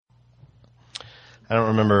I don't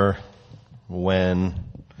remember when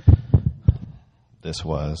this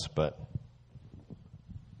was, but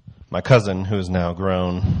my cousin, who is now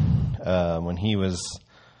grown, when he was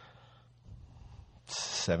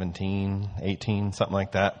 17, 18, something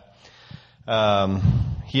like that,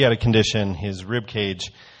 he had a condition. His rib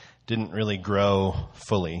cage didn't really grow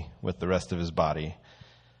fully with the rest of his body.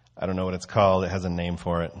 I don't know what it's called. It has a name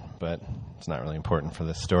for it, but it's not really important for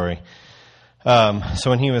this story.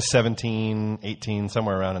 So when he was 17, 18,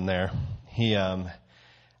 somewhere around in there, he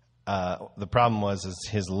the problem was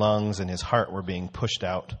his lungs and his heart were being pushed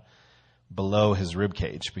out below his rib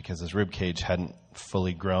cage because his rib cage hadn't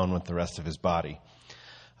fully grown with the rest of his body.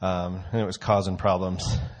 And it was causing problems.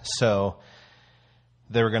 So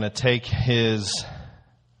they were going to take his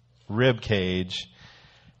rib cage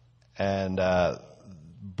and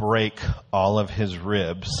break all of his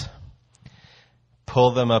ribs,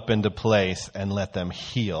 pull them up into place, and let them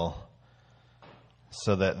heal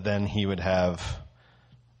so that then he would have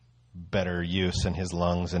better use and his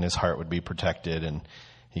lungs and his heart would be protected and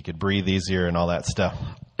he could breathe easier and all that stuff.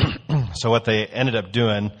 So what they ended up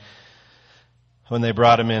doing when they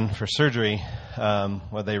brought him in for surgery,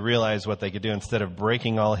 what they realized what they could do, instead of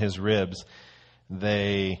breaking all his ribs,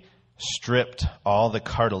 they stripped all the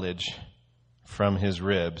cartilage from his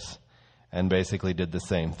ribs and basically did the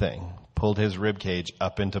same thing. Pulled his rib cage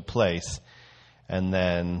up into place, and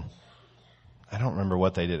then I don't remember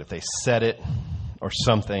what they did, if they set it or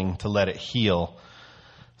something to let it heal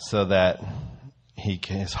so that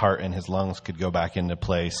his heart and his lungs could go back into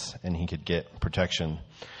place and he could get protection.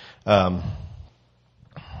 So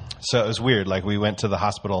it was weird. Like, we went to the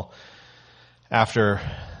hospital after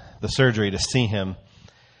the surgery to see him,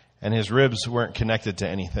 and his ribs weren't connected to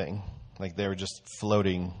anything. Like, they were just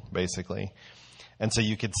floating, basically. And so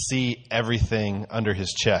you could see everything under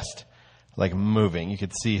his chest, like, moving. You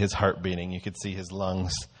could see his heart beating. You could see his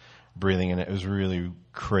lungs breathing, and it was really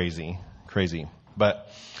crazy. But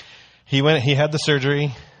he had the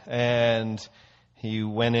surgery, and he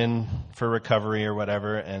went in for recovery or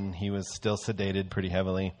whatever, and he was still sedated pretty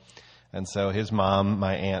heavily. And so his mom,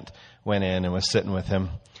 my aunt, went in and was sitting with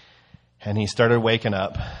him, and he started waking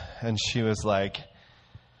up, and she was like,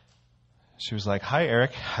 "Hi,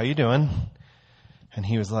 Eric, how you doing?" And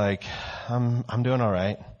he was like, I'm doing all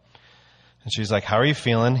right. And she's like, "How are you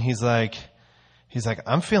feeling?" He's like,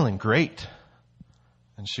 "I'm feeling great."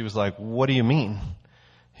 And she was like, "What do you mean?"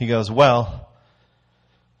 He goes, "Well,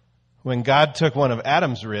 when God took one of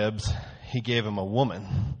Adam's ribs, he gave him a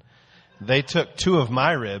woman. They took two of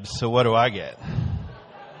my ribs, so what do I get?"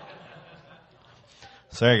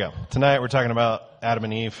 So there you go. Tonight we're talking about Adam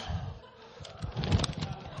and Eve.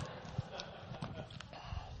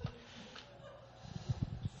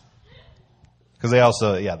 Because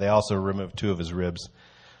they also removed two of his ribs.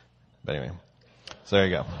 But anyway, so there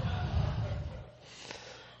you go.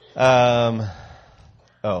 I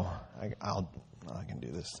can do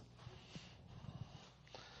this.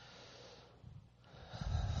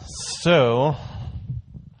 So,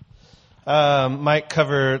 Mike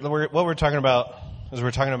covered what we're talking about. Is we're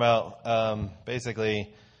talking about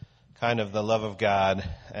basically kind of the love of God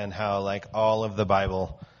and how, like, all of the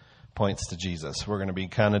Bible points to Jesus. We're going to be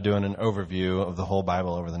kind of doing an overview of the whole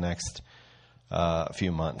Bible over the next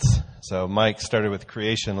few months. So Mike started with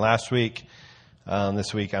creation last week.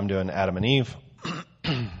 This week I'm doing Adam and Eve.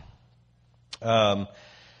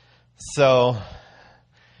 So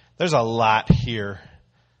there's a lot here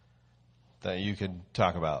that you could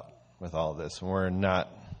talk about with all of this. We're not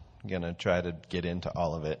going to try to get into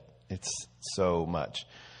all of it. It's so much.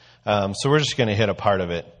 So we're just going to hit a part of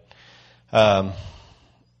it.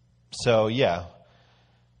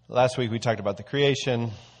 Last week we talked about the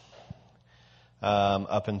creation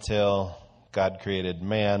up until God created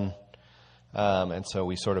man. And so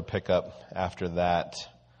we sort of pick up after that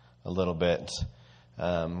a little bit.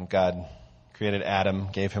 God created Adam,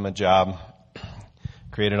 gave him a job,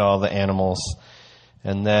 created all the animals,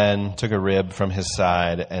 and then took a rib from his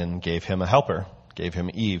side and gave him a helper, gave him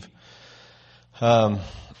Eve. And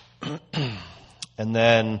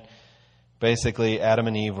then basically Adam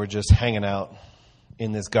and Eve were just hanging out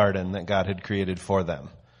in this garden that God had created for them.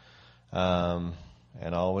 And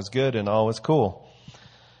all was good and all was cool.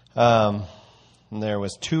 And there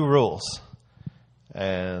was 2 rules.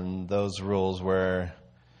 And those rules were,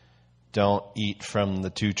 don't eat from the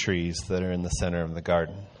 2 trees that are in the center of the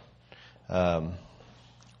garden.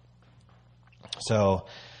 So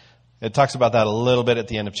it talks about that a little bit at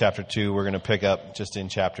the end of chapter 2. We're going to pick up just in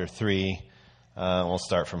chapter 3. We'll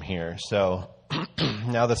start from here. So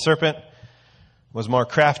now the serpent was more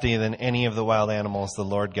crafty than any of the wild animals the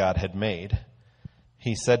Lord God had made.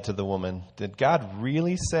 he said to the woman, "Did God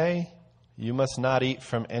really say, 'You must not eat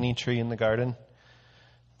from any tree in the garden'?"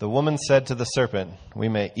 The woman said to the serpent, "We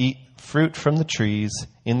may eat fruit from the trees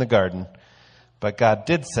in the garden, but God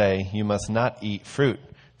did say, 'You must not eat fruit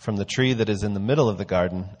from the tree that is in the middle of the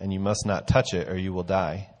garden, and you must not touch it, or you will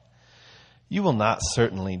die.'" "You will not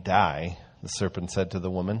certainly die," the serpent said to the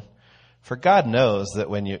woman, "for God knows that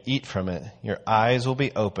when you eat from it, your eyes will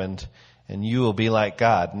be opened, and you will be like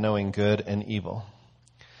God, knowing good and evil."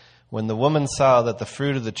 When the woman saw that the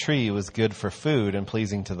fruit of the tree was good for food and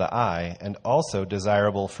pleasing to the eye, and also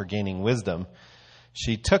desirable for gaining wisdom,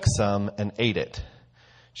 she took some and ate it.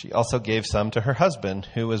 She also gave some to her husband,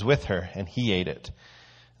 who was with her, and he ate it.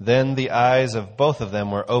 Then the eyes of both of them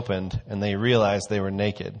were opened, and they realized they were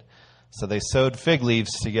naked. So they sewed fig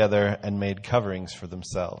leaves together and made coverings for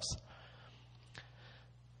themselves.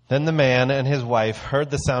 Then the man and his wife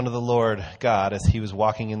heard the sound of the Lord God as he was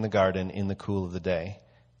walking in the garden in the cool of the day.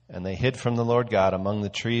 And they hid from the Lord God among the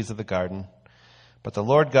trees of the garden. But the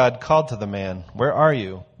Lord God called to the man, "Where are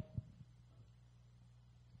you?"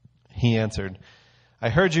 He answered, "I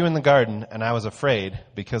heard you in the garden, and I was afraid,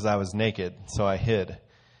 because I was naked, so I hid."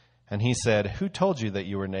 And he said, "Who told you that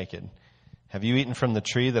you were naked? Have you eaten from the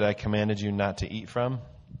tree that I commanded you not to eat from?"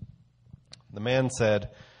 The man said,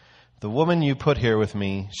 "The woman you put here with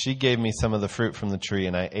me, she gave me some of the fruit from the tree,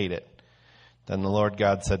 and I ate it." Then the Lord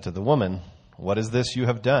God said to the woman, "What is this you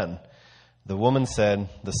have done?" The woman said,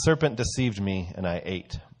 "The serpent deceived me, and I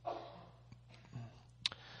ate."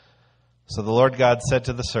 So the Lord God said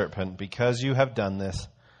to the serpent, "Because you have done this,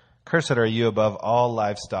 cursed are you above all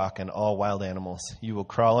livestock and all wild animals. You will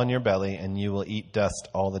crawl on your belly, and you will eat dust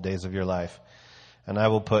all the days of your life. And I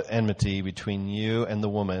will put enmity between you and the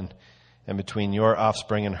woman, and between your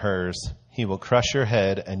offspring and hers. He will crush your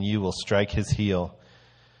head, and you will strike his heel."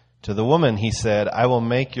 To the woman he said, "I will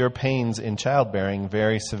make your pains in childbearing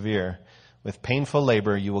very severe. With painful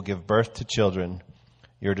labor you will give birth to children.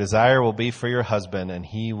 Your desire will be for your husband, and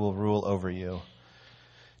he will rule over you."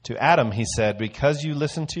 To Adam he said, "Because you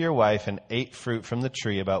listened to your wife and ate fruit from the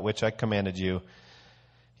tree about which I commanded you,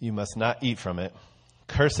 you must not eat from it.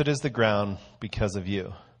 Cursed is the ground because of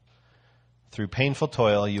you. Through painful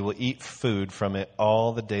toil you will eat food from it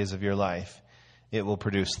all the days of your life. It will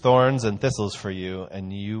produce thorns and thistles for you,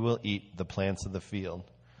 and you will eat the plants of the field.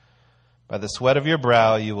 By the sweat of your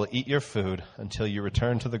brow you will eat your food until you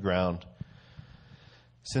return to the ground.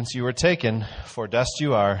 Since you were taken, for dust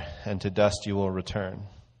you are, and to dust you will return."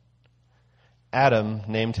 Adam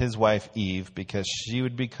named his wife Eve because she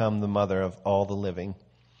would become the mother of all the living.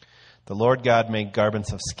 The Lord God made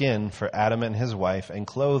garments of skin for Adam and his wife and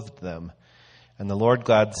clothed them. And the Lord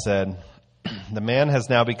God said, "The man has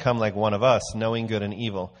now become like one of us, knowing good and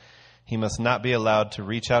evil. He must not be allowed to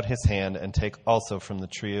reach out his hand and take also from the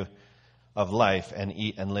tree of life and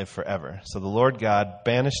eat and live forever." So the Lord God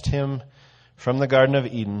banished him from the Garden of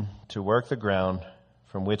Eden to work the ground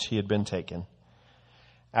from which he had been taken.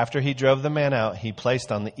 After he drove the man out, he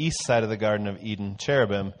placed on the east side of the Garden of Eden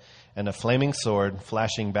cherubim and a flaming sword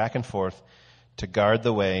flashing back and forth to guard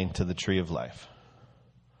the way to the tree of life.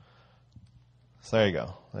 So there you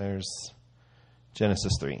go. There's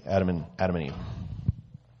Genesis 3, Adam and Eve.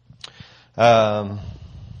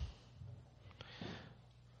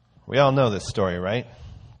 We all know this story, right?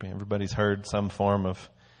 Everybody's heard some form of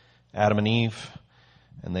Adam and Eve,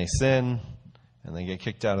 and they sin, and they get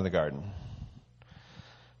kicked out of the garden.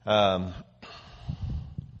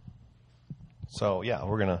 So yeah,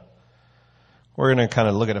 we're gonna kind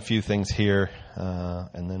of look at a few things here,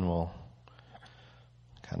 and then we'll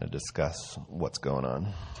kind of discuss what's going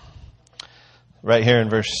on. Right here in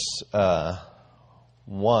verse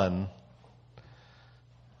 1,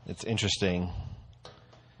 it's interesting.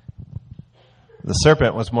 The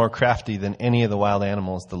serpent was more crafty than any of the wild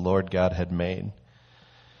animals the Lord God had made.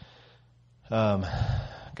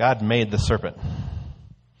 God made the serpent.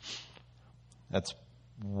 That's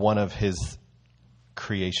one of his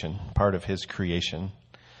creation, part of his creation.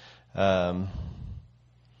 I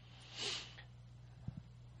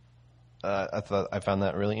found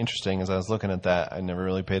that really interesting as I was looking at that. I never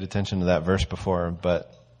really paid attention to that verse before,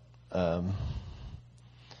 but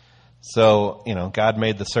so, God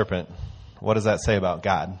made the serpent. What does that say about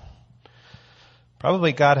God?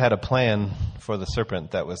 Probably God had a plan for the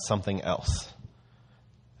serpent that was something else.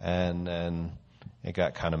 And then it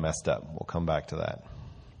got kind of messed up. We'll come back to that.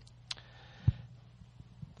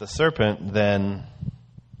 The serpent then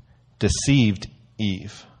deceived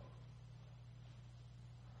Eve.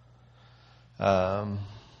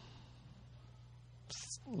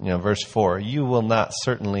 Verse 4, "You will not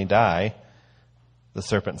certainly die," the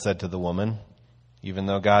serpent said to the woman, even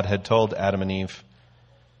though God had told Adam and Eve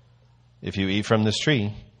If you eat from this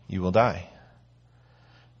tree, you will die.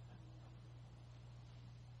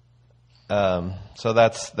 So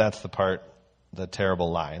that's the part, the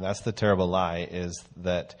terrible lie. That's the terrible lie, is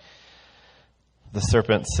that the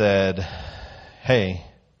serpent said, hey,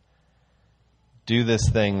 do this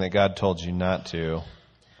thing that God told you not to,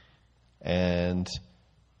 and,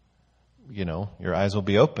 your eyes will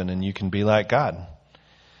be open and you can be like God.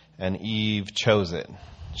 And Eve chose it.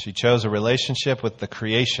 She chose a relationship with the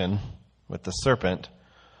creation, with the serpent,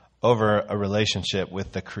 over a relationship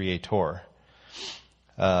with the Creator.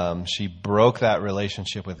 She broke that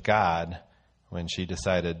relationship with God when she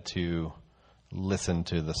decided to listen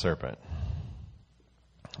to the serpent.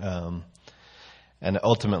 And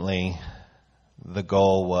ultimately, the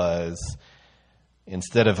goal was,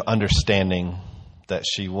 instead of understanding that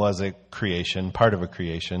she was a creation, part of a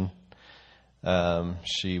creation,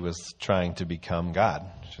 she was trying to become God.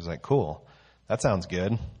 She was like, cool, that sounds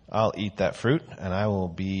good. I'll eat that fruit and I will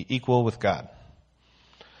be equal with God.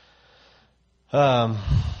 So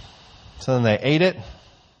then they ate it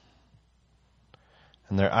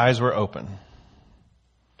and their eyes were open.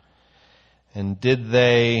 And did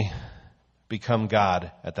they become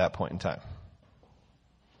God at that point in time?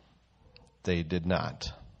 They did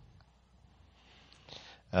not.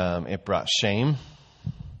 It brought shame,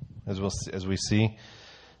 as we see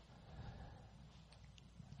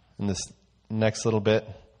in this next little bit.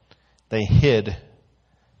 They hid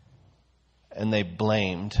and they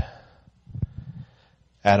blamed.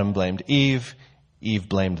 Adam blamed Eve. Eve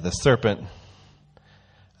blamed the serpent.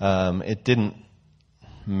 It didn't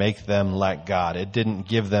make them like God. It didn't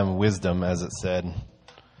give them wisdom, as it said.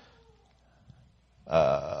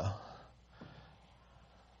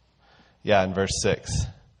 In verse 6.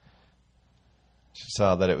 She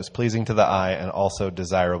saw that it was pleasing to the eye and also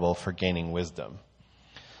desirable for gaining wisdom.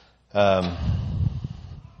 I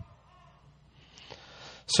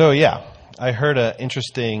read an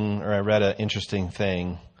interesting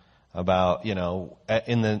thing about,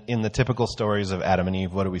 in the typical stories of Adam and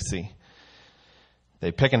Eve, what do we see?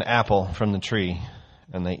 They pick an apple from the tree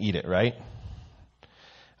and they eat it, right?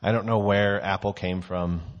 I don't know where apple came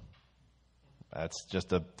from. That's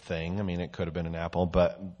just a thing. I mean, it could have been an apple,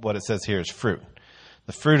 but what it says here is fruit.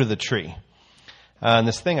 The fruit of the tree. And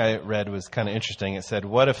this thing I read was kind of interesting. It said,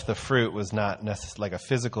 what if the fruit was not necessarily like a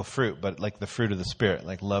physical fruit, but like the fruit of the Spirit,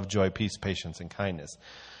 like love, joy, peace, patience, and kindness?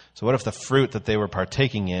 So what if the fruit that they were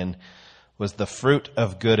partaking in was the fruit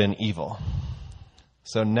of good and evil?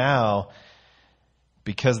 So now,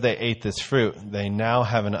 because they ate this fruit, they now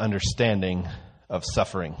have an understanding of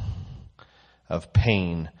suffering, of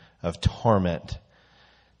pain, of torment,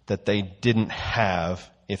 that they didn't have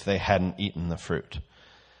if they hadn't eaten the fruit.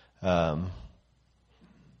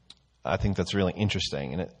 I think that's really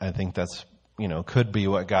interesting, and I think that's, could be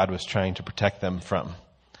what God was trying to protect them from,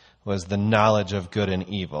 was the knowledge of good and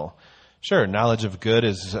evil. Sure, knowledge of good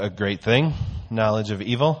is a great thing. Knowledge of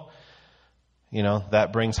evil,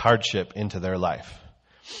 that brings hardship into their life.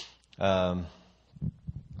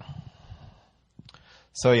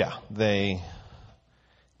 They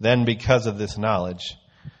then, because of this knowledge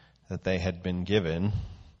that they had been given,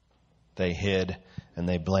 they hid and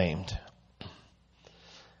they blamed.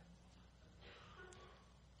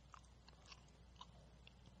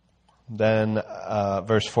 Then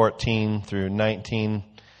verse 14 through 19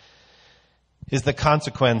 is the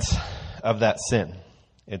consequence of that sin.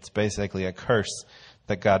 It's basically a curse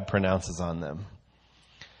that God pronounces on them.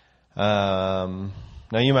 Now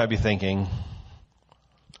you might be thinking,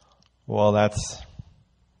 well, that's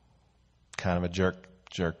kind of a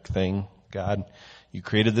jerk thing, God. You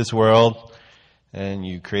created this world and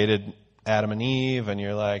you created Adam and Eve, and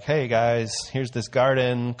you're like, hey guys, here's this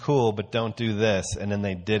garden, cool, but don't do this. And then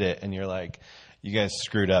they did it, and you're like, you guys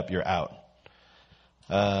screwed up, you're out.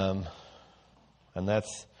 And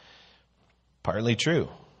that's partly true.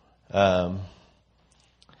 But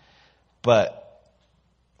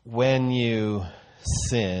when you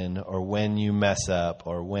sin, or when you mess up,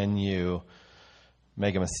 or when you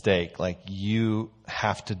make a mistake, like, you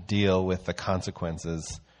have to deal with the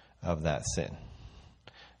consequences of that sin.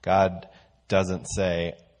 God doesn't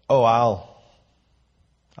say, oh,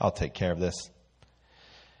 I'll take care of this.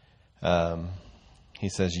 He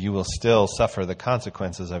says you will still suffer the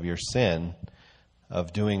consequences of your sin,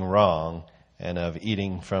 of doing wrong, and of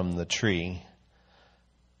eating from the tree.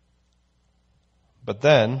 But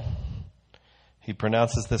then he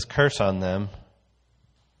pronounces this curse on them,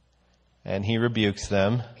 and he rebukes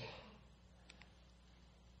them.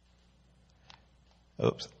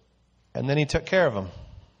 And then he took care of them.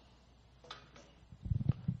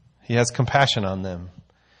 He has compassion on them.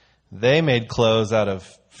 They made clothes out of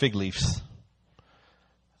fig leaves.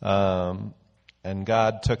 And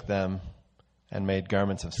God took them and made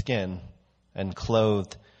garments of skin and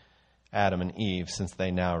clothed Adam and Eve, since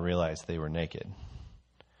they now realized they were naked.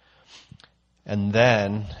 And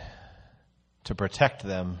then, to protect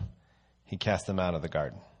them, he cast them out of the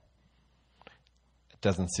garden. It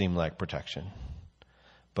doesn't seem like protection.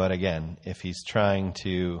 But again, if he's trying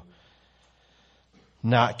to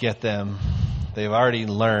not get them, they've already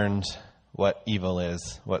learned what evil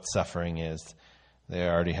is, what suffering is. They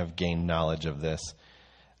already have gained knowledge of this.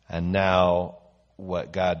 And now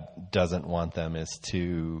what God doesn't want them is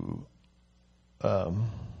to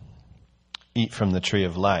eat from the tree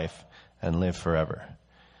of life and live forever.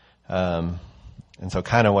 And so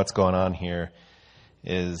kind of what's going on here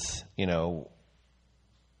is,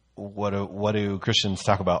 what do Christians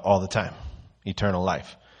talk about all the time? Eternal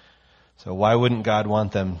life. So why wouldn't God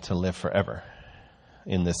want them to live forever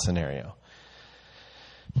in this scenario?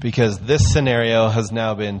 Because this scenario has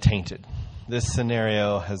now been tainted. This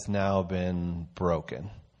scenario has now been broken.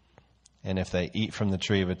 And if they eat from the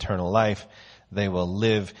tree of eternal life, they will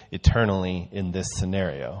live eternally in this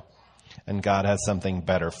scenario. And God has something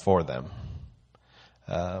better for them.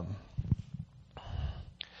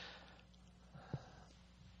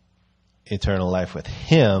 Eternal life with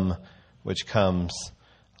Him, which comes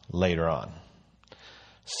later on.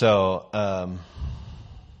 So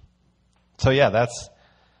yeah, that's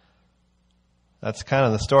kind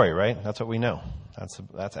of the story, right? That's what we know.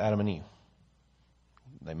 That's Adam and Eve.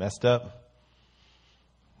 They messed up.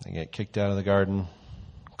 They get kicked out of the garden.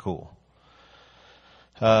 Cool.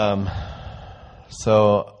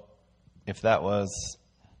 So if that was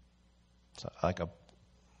like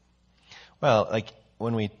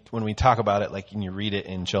when we talk about it, like when you read it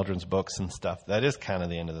in children's books and stuff, that is kind of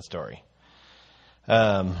the end of the story.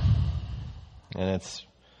 And it's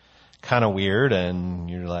kind of weird, and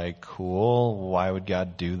you're like, cool, why would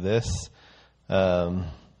God do this?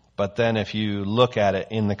 But then if you look at it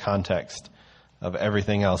in the context of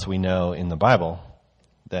everything else we know in the Bible,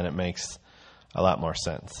 then it makes a lot more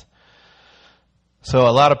sense. So a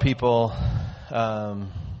lot of people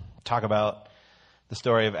talk about the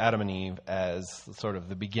story of Adam and Eve as sort of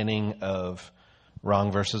the beginning of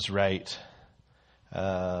wrong versus right,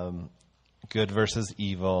 good versus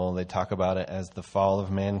evil. They talk about it as the fall of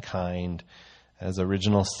mankind, as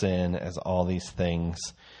original sin, as all these things.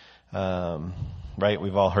 Right?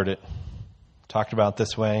 We've all heard it talked about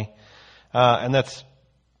this way. And that's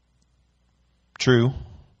true.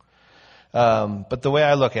 But the way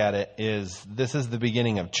I look at it is this is the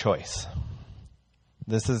beginning of choice.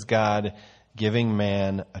 This is God giving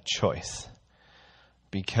man a choice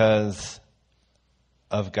because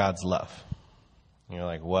of God's love. You're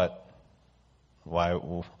like, what? Why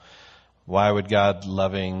would God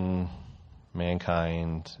loving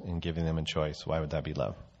mankind and giving them a choice, why would that be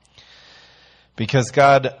love? Because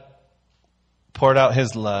God poured out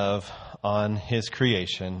His love on His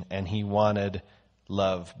creation, and He wanted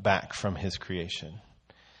love back from His creation.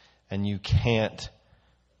 And you can't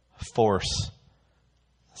force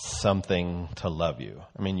something to love you.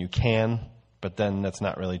 I mean, you can, but then that's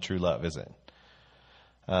not really true love, is it?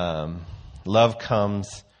 Love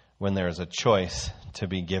comes when there is a choice to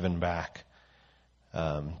be given back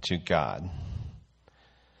to God.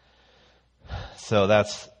 So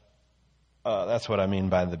that's what I mean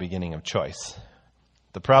by the beginning of choice.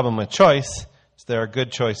 The problem with choice is there are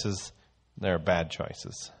good choices, there are bad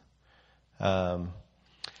choices.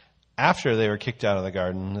 After they were kicked out of the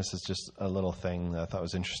garden, this is just a little thing that I thought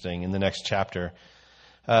was interesting. In the next chapter,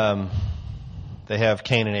 they have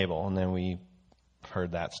Cain and Abel, and then we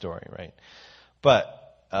heard that story, right? But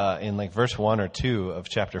in like verse 1 or 2 of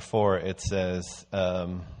chapter 4, it says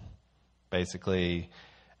basically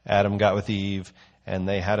Adam got with Eve, and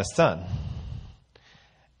they had a son.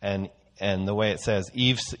 And the way it says,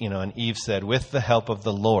 and Eve said, "With the help of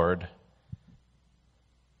the Lord,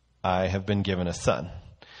 I have been given a son."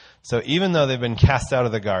 So even though they've been cast out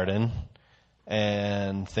of the garden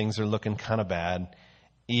and things are looking kind of bad,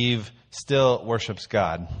 Eve still worships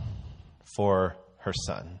God for her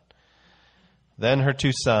son. Then her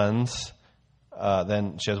two sons,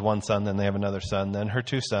 then she has one son, then they have another son. Then her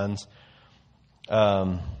two sons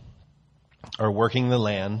are working the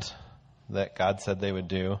land that God said they would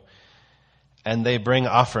do, and they bring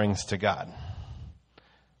offerings to God.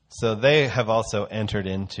 So they have also entered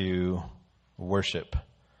into worship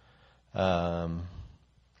of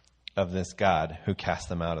this God who cast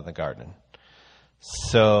them out of the garden.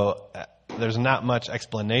 So there's not much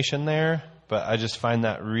explanation there, but I just find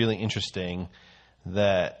that really interesting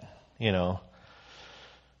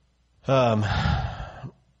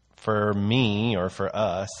for me or for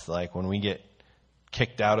us, like when we get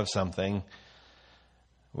kicked out of something,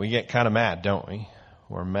 we get kind of mad, don't we?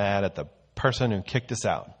 We're mad at the person who kicked us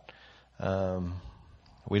out.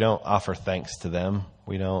 We don't offer thanks to them.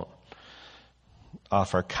 We don't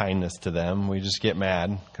offer kindness to them. We just get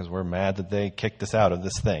mad because we're mad that they kicked us out of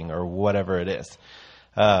this thing or whatever it is.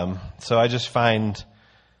 So I just find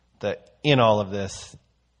that in all of this,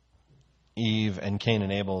 Eve and Cain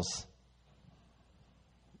and Abel's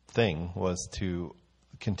thing was to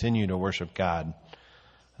continue to worship God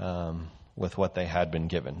with what they had been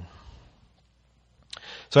given.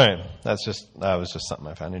 So anyway, that was just something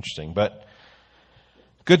I found interesting. But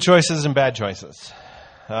good choices and bad choices.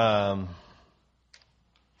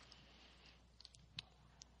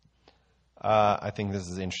 I think this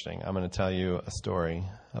is interesting. I'm going to tell you a story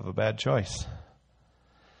of a bad choice.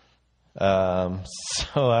 So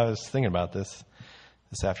I was thinking about this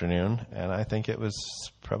afternoon, and I think it was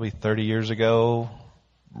probably 30 years ago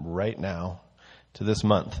right now to this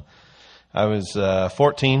month. I was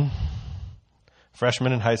 14,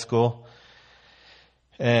 freshman in high school,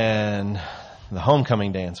 and the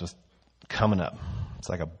homecoming dance was coming up. It's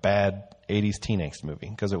like a bad 80s teen angst movie,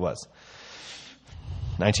 because it was.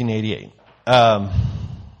 1988.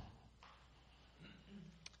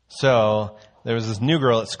 So there was this new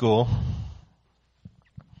girl at school,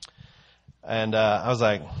 and I was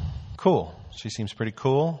like, cool. She seems pretty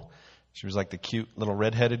cool. She was like the cute little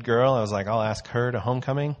redheaded girl. I was like, I'll ask her to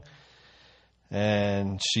homecoming.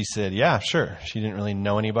 And she said, yeah, sure. She didn't really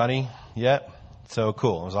know anybody yet. So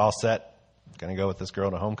cool. It was all set. Going to go with this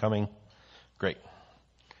girl to homecoming. Great.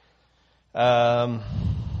 Get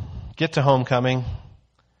to homecoming.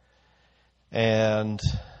 And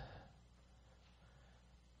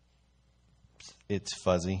it's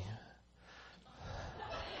fuzzy.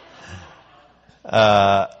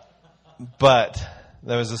 But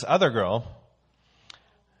there was this other girl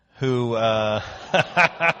who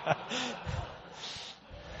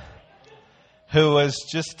who was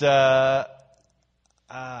just, as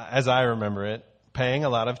I remember it, paying a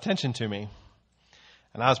lot of attention to me.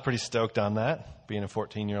 And I was pretty stoked on that, being a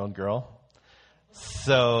 14-year-old girl.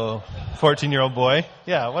 So, 14-year-old boy,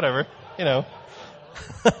 yeah, whatever, you know.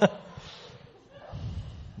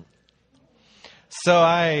 So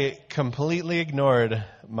I completely ignored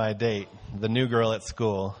my date, the new girl at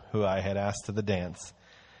school who I had asked to the dance,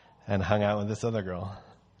 and hung out with this other girl.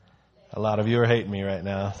 A lot of you are hating me right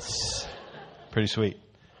now. It's pretty sweet.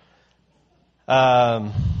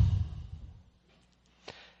 And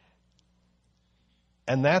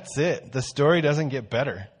that's it. The story doesn't get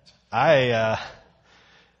better.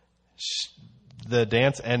 The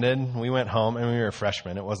dance ended. We went home, and we were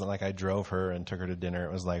freshmen. It wasn't like I drove her and took her to dinner.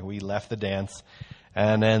 It was like we left the dance,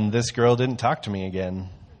 and then this girl didn't talk to me again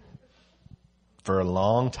for a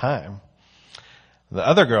long time. The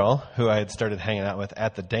other girl, who I had started hanging out with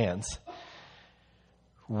at the dance,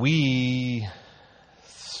 we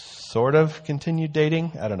sort of continued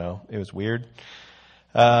dating. I don't know. It was weird.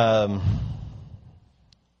 I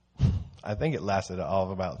think it lasted all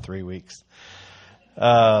of about 3 weeks.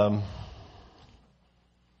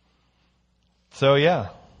 So yeah,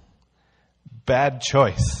 bad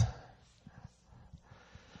choice.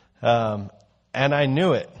 And I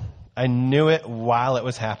knew it. I knew it while it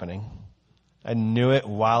was happening. I knew it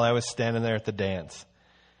while I was standing there at the dance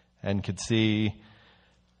and could see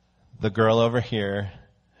the girl over here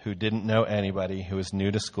who didn't know anybody, who was new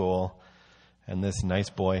to school, and this nice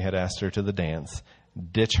boy had asked her to the dance,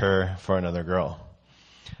 ditch her for another girl.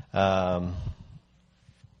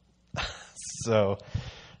 So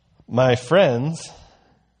my friends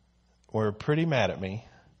were pretty mad at me,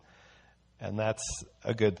 and that's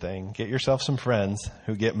a good thing. Get yourself some friends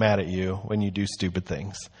who get mad at you when you do stupid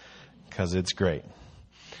things, because it's great.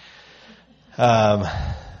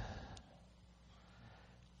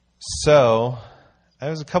 So it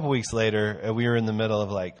was a couple weeks later. We were in the middle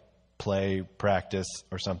of like play practice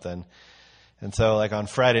or something. And so like on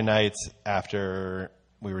Friday nights after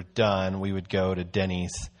we were done, we would go to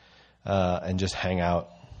Denny's and just hang out.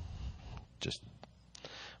 Just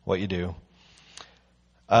what you do.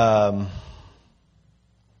 And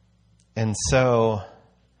so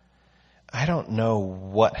I don't know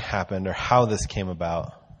what happened or how this came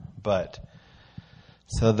about, but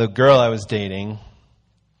so the girl I was dating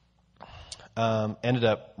ended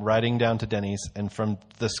up riding down to Denny's, and from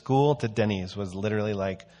the school to Denny's was literally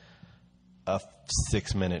like a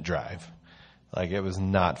 6-minute drive. Like it was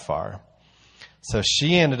not far. So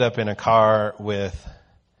she ended up in a car with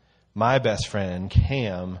my best friend,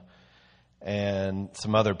 Cam, and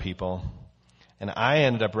some other people. and I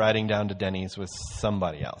ended up riding down to Denny's with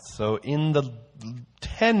somebody else. So in the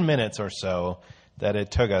 10 minutes or so that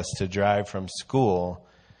it took us to drive from school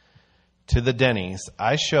to the Denny's,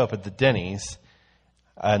 I show up at the Denny's,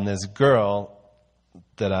 and this girl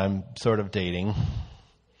that I'm sort of dating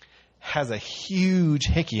has a huge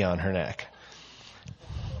hickey on her neck.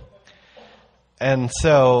 And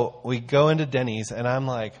so we go into Denny's, and I'm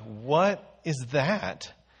like, what is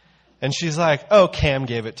that? And she's like, oh, Cam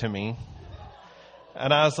gave it to me.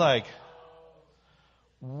 And I was like,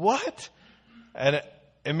 what? And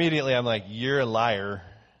immediately I'm like, you're a liar,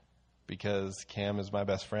 because Cam is my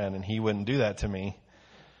best friend, and he wouldn't do that to me.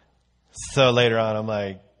 So later on, I'm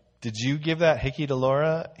like, did you give that hickey to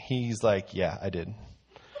Laura? He's like, yeah, I did.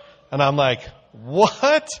 And I'm like,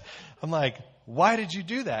 what? I'm like, why did you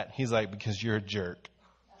do that? He's like, because you're a jerk.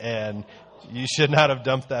 And you should not have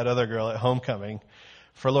dumped that other girl at homecoming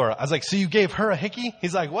for Laura. I was like, so you gave her a hickey?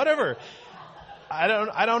 He's like, whatever. I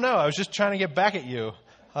don't know. I was just trying to get back at you.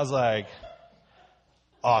 I was like,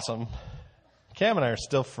 awesome. Cam and I are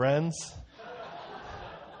still friends.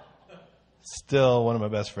 Still one of my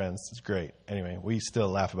best friends. It's great. Anyway, we still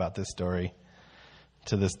laugh about this story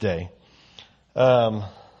to this day. And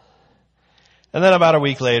then about a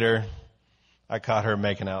week later, I caught her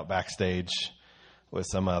making out backstage with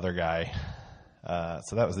some other guy.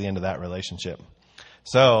 So that was the end of that relationship.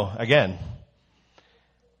 So, again,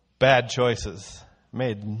 bad choices.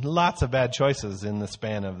 Made lots of bad choices in the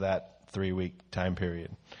span of that 3-week time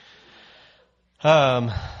period.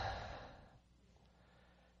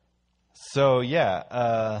 So,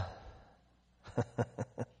 yeah.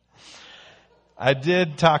 I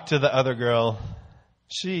did talk to the other girl.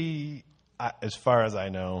 She, as far as I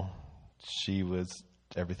know,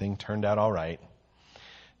 everything turned out all right.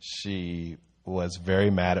 She was very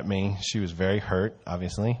mad at me. She was very hurt,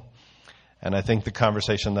 obviously. And I think the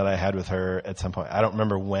conversation that I had with her at some point, I don't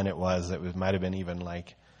remember when it was. It might have been even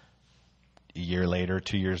like a year later,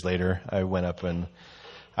 2 years later. I went up and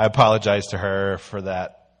I apologized to her for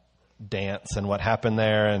that dance and what happened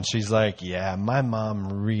there. And she's like, yeah, my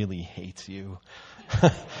mom really hates you.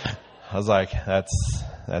 I was like,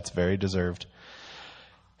 that's very deserved.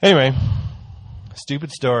 Anyway,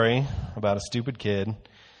 stupid story about a stupid kid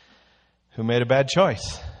who made a bad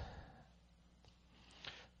choice.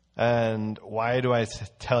 And why do I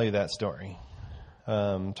tell you that story?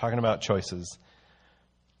 Talking about choices.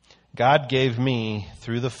 God gave me,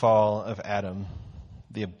 through the fall of Adam,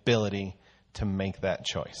 the ability to make that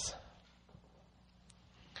choice.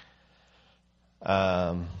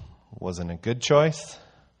 Wasn't a good choice,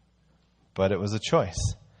 but it was a choice.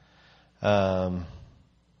 So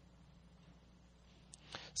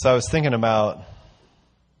I was thinking about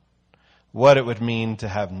what it would mean to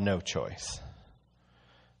have no choice.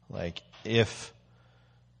 Like if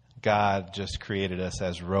God just created us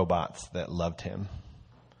as robots that loved him.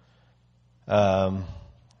 And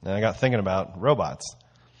I got thinking about robots.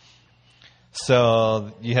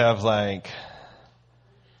 So you have like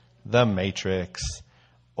The Matrix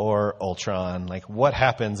or Ultron. Like what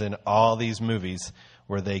happens in all these movies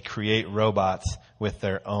where they create robots with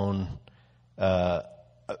their own,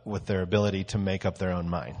 with their ability to make up their own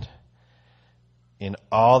mind? In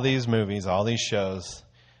all these movies, all these shows,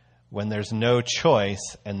 when there's no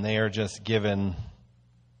choice and they are just given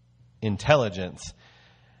intelligence,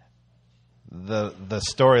 the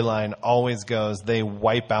storyline always goes, they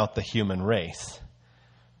wipe out the human race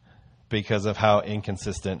because of how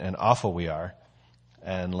inconsistent and awful we are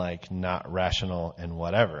and like not rational and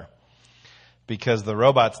whatever. Because the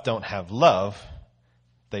robots don't have love,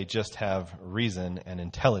 they just have reason and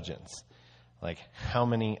intelligence. Like how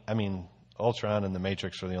many, Ultron and The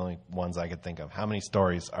Matrix are the only ones I could think of. How many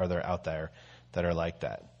stories are there out there that are like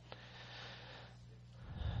that?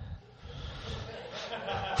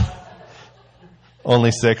 Only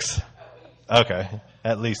 6? Okay.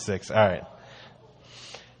 At least 6. All right.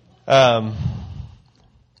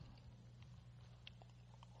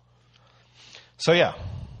 So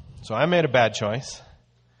I made a bad choice.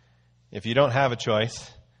 If you don't have a choice,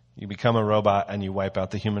 you become a robot and you wipe out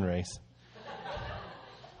the human race.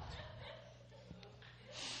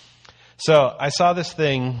 So I saw this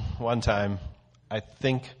thing one time. I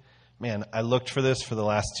looked for this for the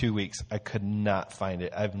last 2 weeks. I could not find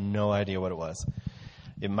it. I have no idea what it was.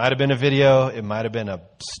 It might have been a video. It might have been a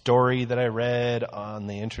story that I read on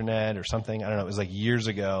the internet or something. I don't know. It was like years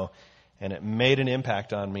ago, and it made an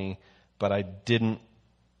impact on me, but I didn't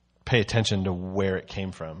pay attention to where it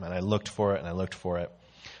came from. And I looked for it, and I looked for it.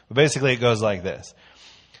 But basically, it goes like this.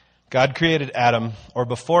 God created Adam, or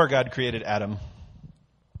before God created Adam,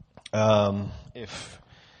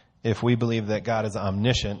 if we believe that God is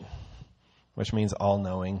omniscient, which means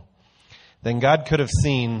all-knowing, then God could have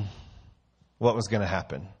seen what was going to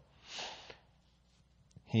happen.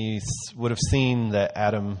 He would have seen that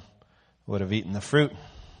Adam would have eaten the fruit,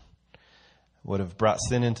 would have brought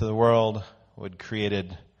sin into the world, would have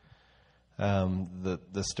created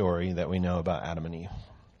the story that we know about Adam and Eve.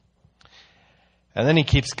 And then he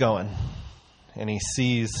keeps going, and he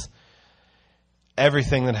sees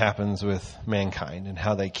everything that happens with mankind and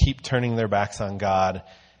how they keep turning their backs on God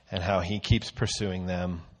and how he keeps pursuing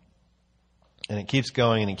them. And it keeps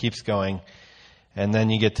going and it keeps going. And then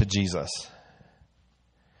you get to Jesus.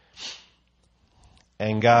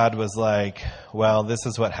 And God was like, well, this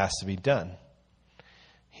is what has to be done.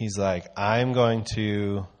 He's like, I'm going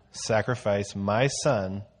to sacrifice my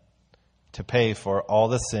son to pay for all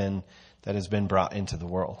the sin that has been brought into the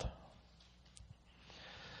world.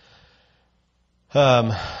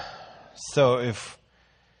 So if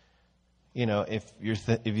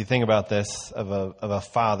you think about this of a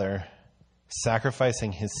father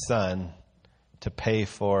sacrificing his son to pay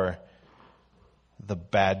for the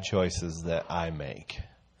bad choices that I make,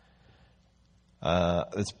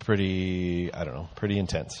 it's pretty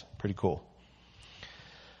intense, pretty cool.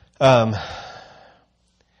 And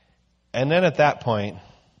then at that point,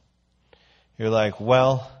 you're like,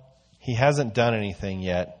 well, he hasn't done anything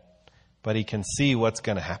yet, but he can see what's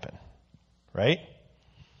going to happen, right?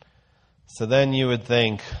 So then you would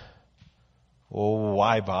think, well,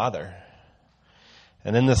 why bother?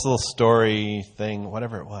 And in this little story thing,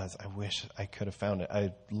 whatever it was, I wish I could have found it.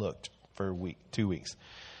 I looked for 2 weeks.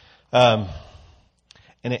 And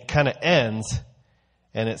it kind of ends,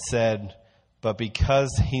 and it said, but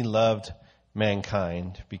because he loved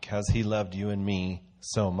mankind, because he loved you and me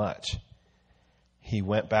so much, he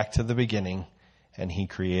went back to the beginning and he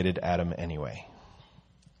created Adam anyway.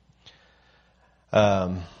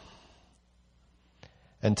 And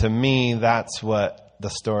to me, that's what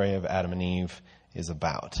the story of Adam and Eve is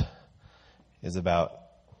about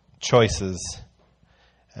choices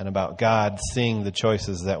and about God seeing the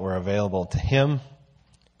choices that were available to him,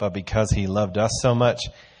 but because he loved us so much,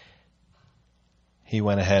 he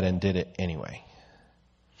went ahead and did it anyway.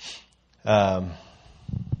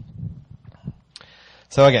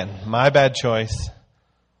 So again, my bad choice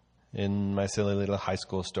in my silly little high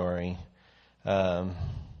school story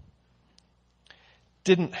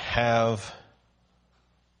didn't have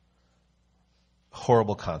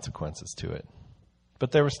horrible consequences to it,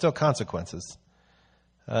 but there were still consequences.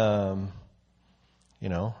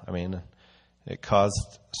 It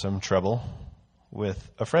caused some trouble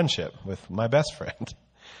with a friendship with my best friend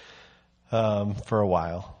for a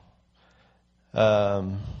while.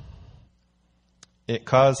 It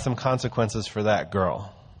caused some consequences for that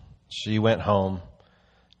girl. She went home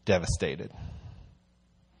devastated.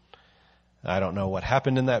 I don't know what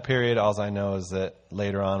happened in that period. All I know is that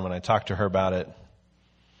later on when I talked to her about it,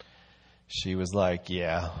 she was like,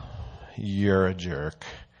 yeah, you're a jerk.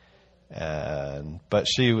 But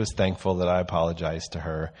she was thankful that I apologized to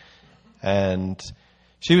her. And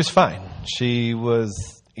she was fine. She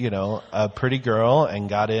was, a pretty girl and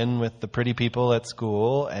got in with the pretty people at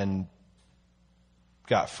school and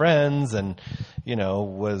got friends and,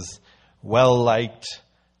 was well liked.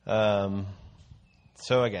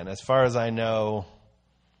 So again, as far as I know,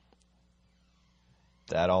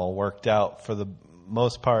 that all worked out for the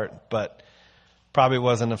most part, but probably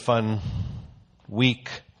wasn't a fun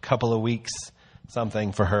couple of weeks,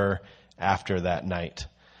 something for her after that night.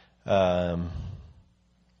 And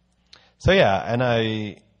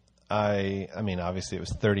I mean, obviously it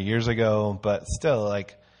was 30 years ago, but still,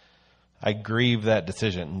 I grieve that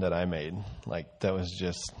decision that I made. That was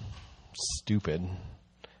just stupid.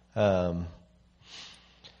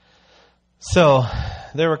 So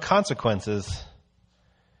there were consequences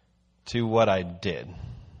to what I did.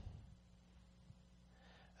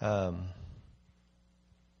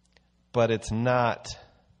 But it's not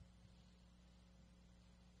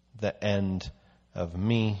the end of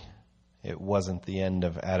me. It wasn't the end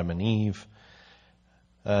of Adam and Eve.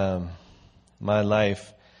 My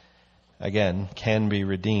life, again, can be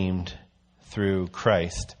redeemed through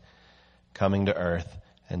Christ coming to earth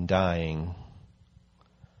and dying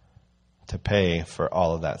to pay for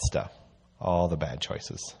all of that stuff, all the bad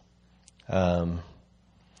choices.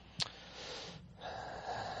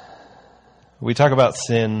 We talk about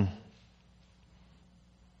sin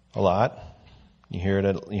a lot. You hear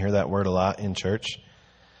that word a lot in church.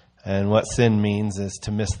 And what sin means is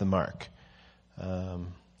to miss the mark.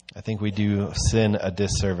 I think we do sin a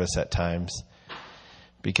disservice at times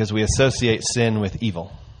because we associate sin with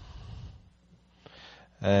evil.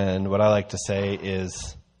 And what I like to say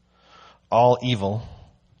is all evil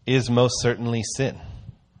is most certainly sin.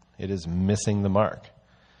 It is missing the mark.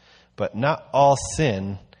 But not all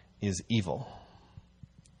sin is evil.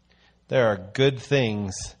 There are good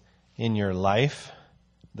things in your life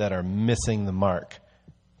that are missing the mark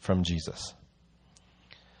from Jesus.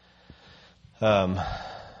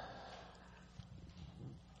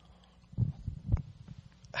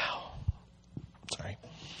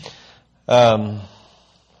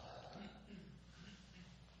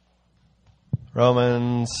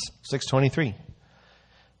 Romans 6:23.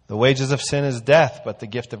 The wages of sin is death, but the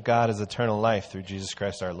gift of God is eternal life through Jesus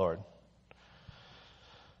Christ our Lord.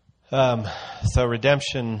 So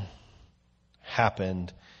redemption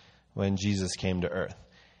happened when Jesus came to earth.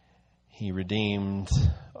 He redeemed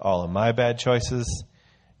all of my bad choices.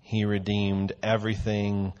 He redeemed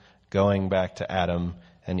everything going back to Adam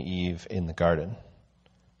and Eve in the garden.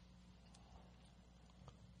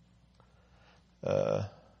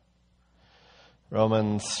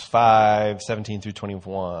 Romans 5:17 through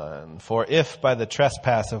 21. For if by the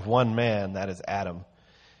trespass of one man, that is Adam,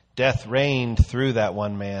 death reigned through that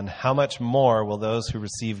one man, how much more will those who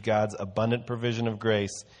receive God's abundant provision of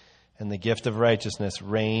grace and the gift of righteousness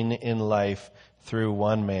reign in life through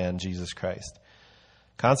one man, Jesus Christ?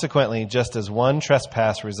 Consequently, just as one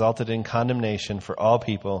trespass resulted in condemnation for all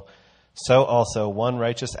people, so also one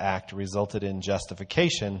righteous act resulted in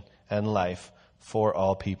justification and life for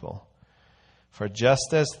all people. For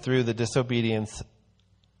just as through the disobedience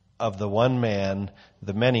of the one man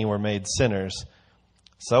the many were made sinners,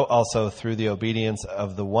 so also through the obedience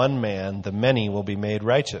of the one man the many will be made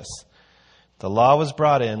righteous. The law was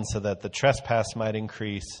brought in so that the trespass might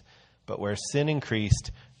increase, but where sin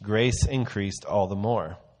increased, grace increased all the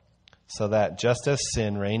more, so that just as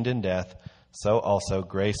sin reigned in death, so also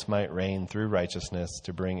grace might reign through righteousness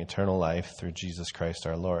to bring eternal life through Jesus Christ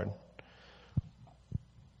our Lord.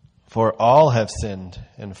 For all have sinned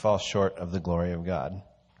and fall short of the glory of God.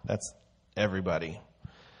 That's everybody.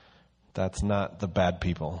 That's not the bad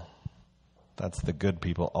people. That's the good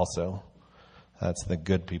people also. That's the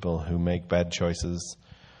good people who make bad choices.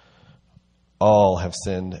 All have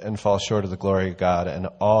sinned and fall short of the glory of God, and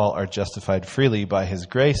all are justified freely by His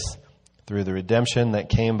grace through the redemption that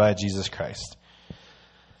came by Jesus Christ.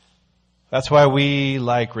 That's why we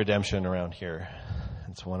like redemption around here.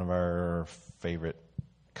 It's one of our favorite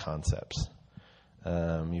concepts.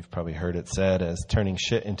 You've probably heard it said as turning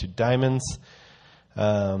shit into diamonds.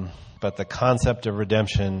 But the concept of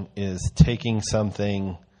redemption is taking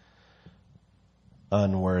something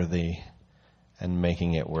unworthy and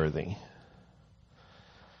making it worthy.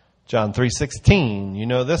 John 3:16, you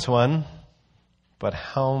know this one, but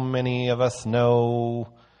how many of us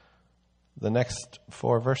know the next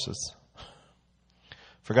 4 verses?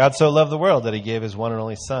 For God so loved the world that He gave His one and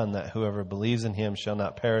only Son, that whoever believes in Him shall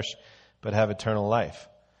not perish, but have eternal life.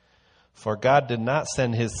 For God did not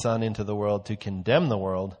send His Son into the world to condemn the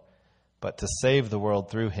world, but to save the world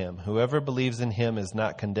through Him. Whoever believes in Him is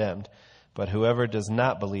not condemned, but whoever does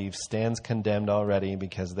not believe stands condemned already,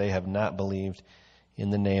 because they have not believed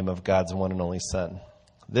in the name of God's one and only Son.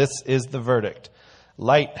 This is the verdict.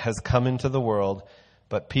 Light has come into the world,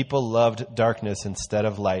 but people loved darkness instead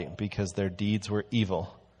of light because their deeds were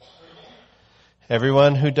evil.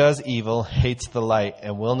 Everyone who does evil hates the light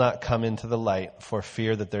and will not come into the light for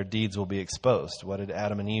fear that their deeds will be exposed. What did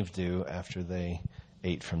Adam and Eve do after they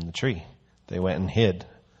ate from the tree? They went and hid.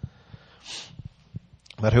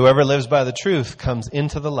 But whoever lives by the truth comes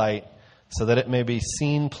into the light, so that it may be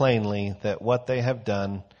seen plainly that what they have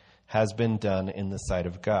done has been done in the sight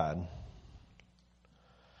of God.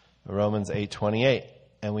 Romans 8:28.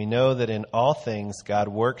 And we know that in all things God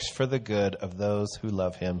works for the good of those who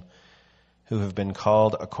love Him, who have been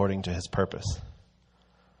called according to His purpose.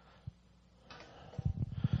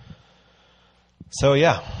 So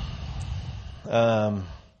Adam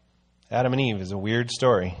and Eve is a weird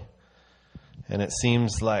story. And it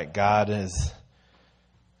seems like God is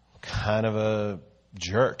kind of a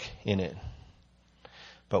jerk in it.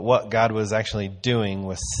 But what God was actually doing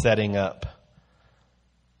was setting up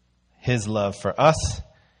His love for us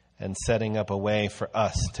and setting up a way for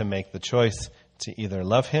us to make the choice to either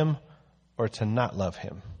love Him or to not love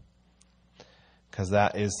Him. Because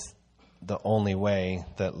that is the only way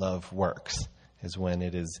that love works, is when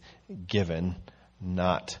it is given,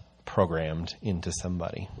 not programmed into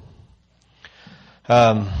somebody.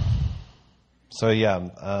 I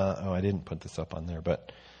didn't put this up on there,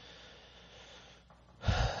 but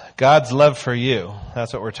God's love for you,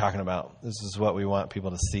 that's what we're talking about. This is what we want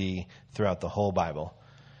people to see throughout the whole Bible,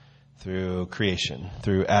 through creation,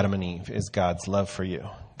 through Adam and Eve, is God's love for you.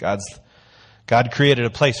 God created a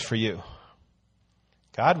place for you.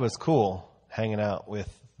 God was cool hanging out with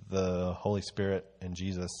the Holy Spirit and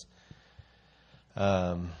Jesus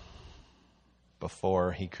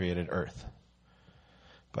before he created earth.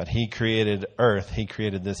 But he created earth, he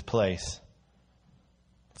created this place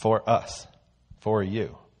for us, for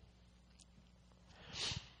you.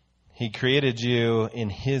 He created you in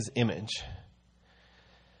his image.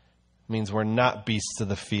 It means we're not beasts of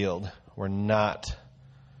the field. We're not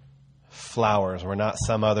flowers. We're not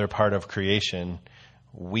some other part of creation.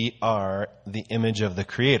 We are the image of the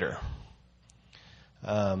Creator.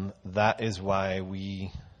 That is why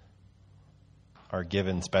we are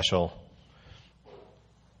given special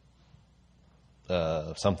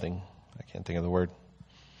something. I can't think of the word.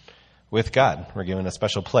 With God. We're given a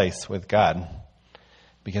special place with God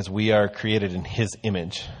because we are created in his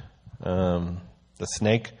image. The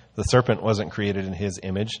serpent wasn't created in his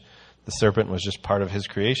image. The serpent was just part of his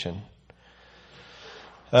creation.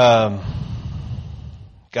 God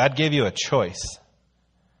gave you a choice.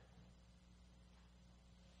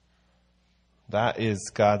 That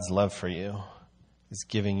is God's love for you, is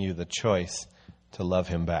giving you the choice to love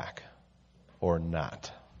him back or not.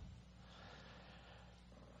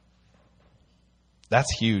 That's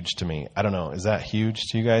huge to me. I don't know. Is that huge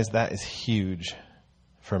to you guys? That is huge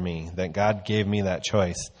for me, that God gave me that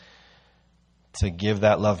choice to give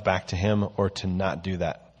that love back to him or to not do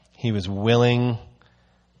that. He was willing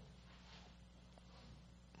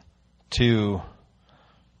to,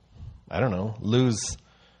 lose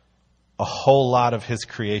a whole lot of his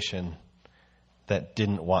creation that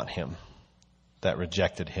didn't want him, that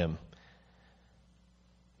rejected him.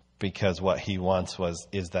 Because what he wants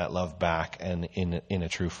is that love back and in a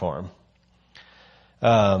true form.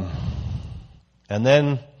 And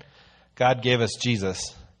then God gave us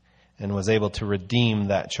Jesus and was able to redeem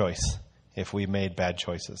that choice if we made bad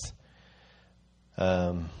choices.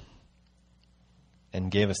 And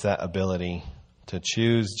gave us that ability to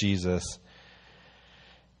choose Jesus.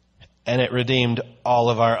 And it redeemed all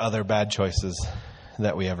of our other bad choices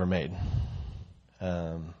that we ever made.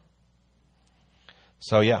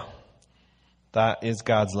 So yeah, that is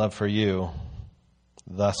God's love for you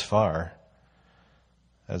thus far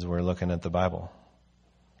as we're looking at the Bible.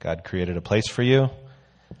 God created a place for you.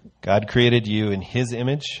 God created you in his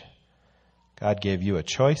image. God gave you a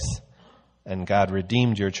choice. And God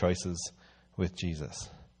redeemed your choices with Jesus.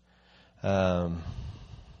 That's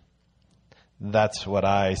what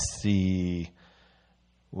I see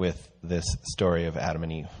with this story of Adam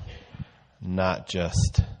and Eve. Not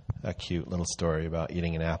just a cute little story about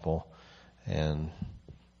eating an apple and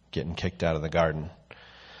getting kicked out of the garden.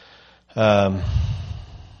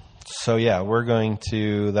 So yeah, we're going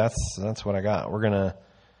to, that's what I got. We're going to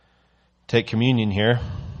take communion here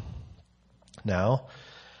now.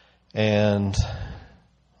 And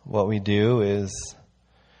what we do is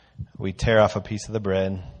we tear off a piece of the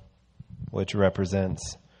bread, which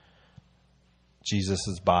represents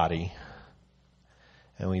Jesus' body,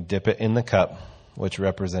 and we dip it in the cup, which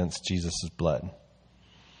represents Jesus' blood.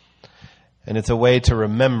 And it's a way to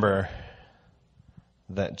remember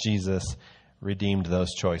that Jesus redeemed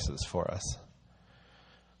those choices for us.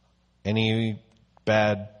 Any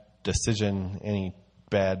bad decision, any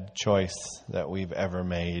bad choice that we've ever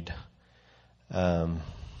made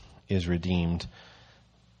is redeemed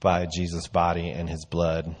by Jesus' body and his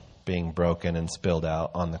blood being broken and spilled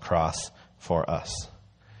out on the cross for us.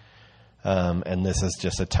 And this is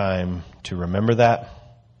just a time to remember that.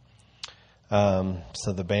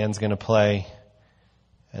 So the band's going to play.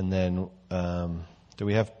 And then, do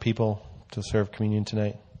we have people to serve communion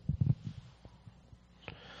tonight?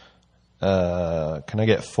 Can I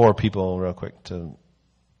get 4 people real quick to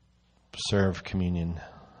serve communion?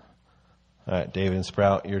 All right, David and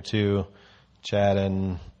Sprout, you're 2. Chad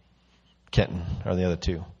and Kenton are the other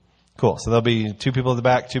 2. Cool. So there'll be 2 people at the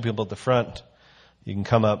back, 2 people at the front. You can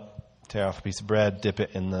come up, tear off a piece of bread, dip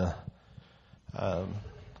it in the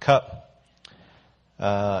cup.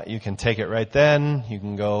 You can take it right then. You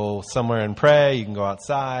can go somewhere and pray. You can go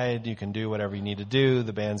outside. You can do whatever you need to do.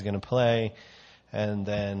 The band's going to play. And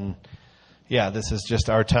then, this is just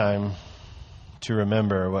our time to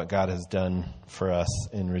remember what God has done for us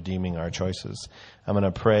in redeeming our choices. I'm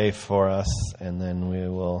going to pray for us, and then we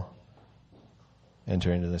will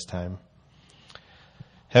enter into this time.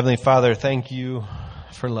 Heavenly Father, thank you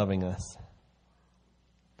for loving us.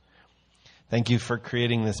 Thank you for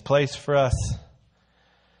creating this place for us.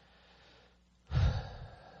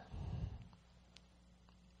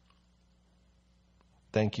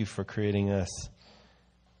 Thank you for creating us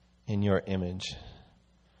in your image,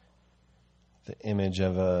 the image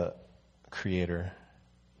of a creator.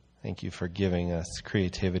 Thank you for giving us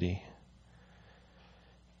creativity.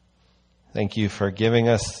 Thank you for giving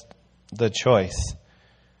us the choice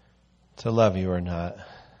to love you or not.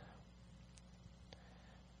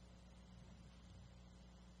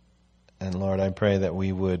 And Lord, I pray that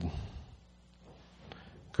we would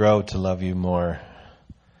grow to love you more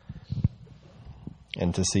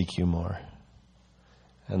and to seek you more.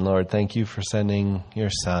 And Lord, thank you for sending your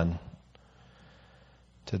Son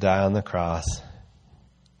to die on the cross,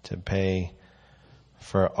 to pay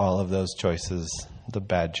for all of those choices, the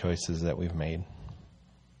bad choices that we've made.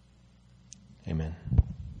 Amen.